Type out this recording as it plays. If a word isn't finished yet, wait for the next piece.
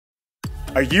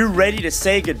Are you ready to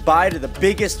say goodbye to the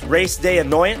biggest race day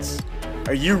annoyance?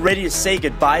 Are you ready to say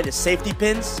goodbye to safety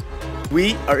pins?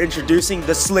 We are introducing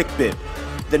the SLICK BIB,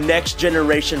 the next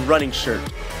generation running shirt.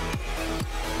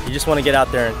 You just want to get out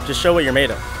there and just show what you're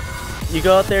made of. You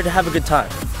go out there to have a good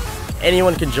time.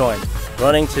 Anyone can join.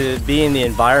 Running to be in the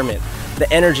environment.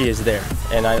 The energy is there,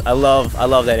 and I love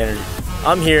that energy.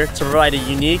 I'm here to provide a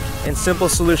unique and simple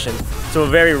solution to a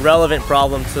very relevant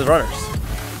problem to the runners.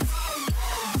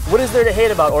 What is there to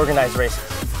hate about organized races?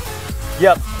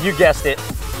 Yep, you guessed it.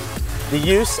 The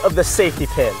use of the safety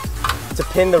pin to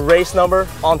pin the race number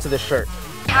onto the shirt.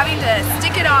 Having to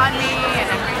stick it on me and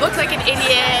I look like an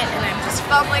idiot and I'm just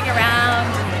fumbling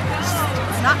around and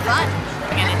it's not fun.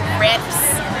 And it rips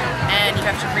and you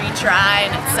have to retry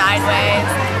and it's sideways.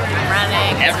 I'm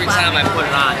running. Every time I put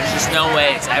it on, there's just no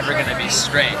way it's ever going to be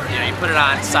straight. You know, you put it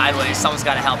on sideways, someone's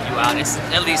got to help you out. It's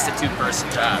at least a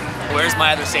two-person job. Where's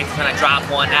my other safety pin? I drop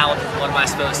one. Now what am I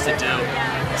supposed to do?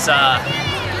 It's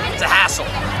a hassle.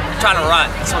 I'm trying to run.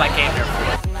 That's what I came here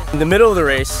for. In the middle of the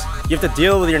race, you have to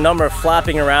deal with your number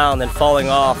flapping around and falling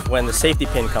off when the safety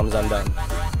pin comes undone.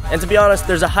 And to be honest,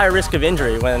 there's a high risk of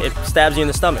injury when it stabs you in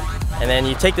the stomach. And then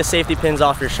you take the safety pins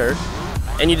off your shirt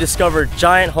and you discover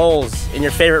giant holes in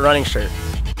your favorite running shirt.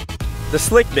 The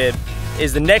SLICK BIB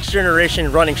is the next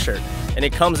generation running shirt, and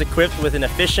it comes equipped with an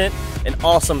efficient and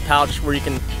awesome pouch where you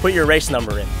can put your race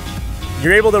number in.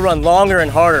 You're able to run longer and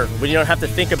harder when you don't have to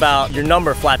think about your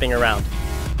number flapping around.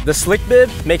 The SLICK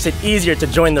BIB makes it easier to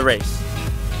join the race.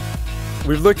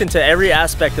 We've looked into every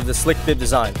aspect of the SLICK BIB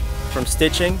design, from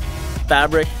stitching,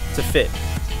 fabric, to fit,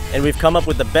 and we've come up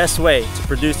with the best way to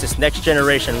produce this next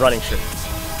generation running shirt.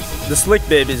 The SLICK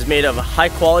BIB is made of a high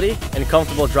quality and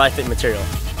comfortable dry fit material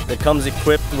that comes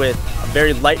equipped with a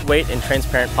very lightweight and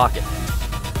transparent pocket.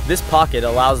 This pocket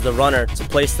allows the runner to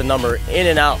place the number in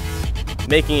and out,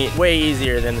 making it way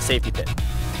easier than the safety pin.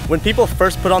 When people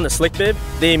first put on the SLICK BIB,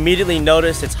 they immediately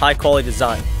notice its high quality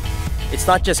design. It's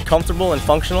not just comfortable and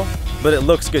functional, but it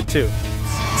looks good too.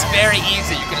 It's very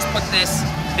easy. You can just put this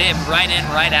bib right in,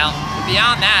 right out.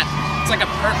 Beyond that, it's like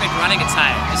a perfect running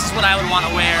attire. This is what I would want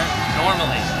to wear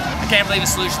normally. I can't believe a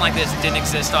solution like this didn't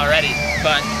exist already,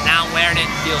 but now I'm wearing it,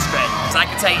 it feels great. So I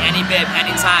can take any bib,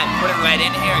 anytime, put it right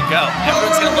in here and go.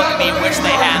 Everyone's gonna look at me and wish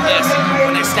they had this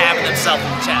when they're stabbing themselves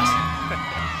in the chest.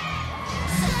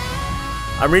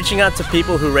 I'm reaching out to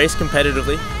people who race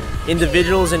competitively,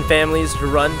 individuals and families who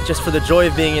run just for the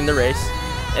joy of being in the race,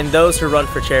 and those who run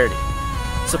for charity.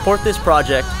 Support this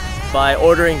project by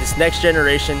ordering this next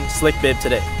generation SLICK BIB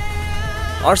today.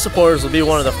 Our supporters will be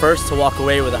one of the first to walk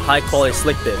away with a high quality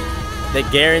SLICK BIB that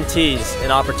guarantees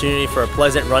an opportunity for a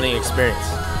pleasant running experience.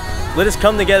 Let us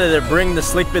come together to bring the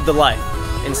SLICK BIB to life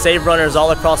and save runners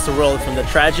all across the world from the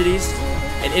tragedies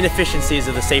and inefficiencies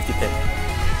of the safety pin.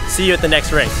 See you at the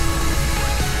next race.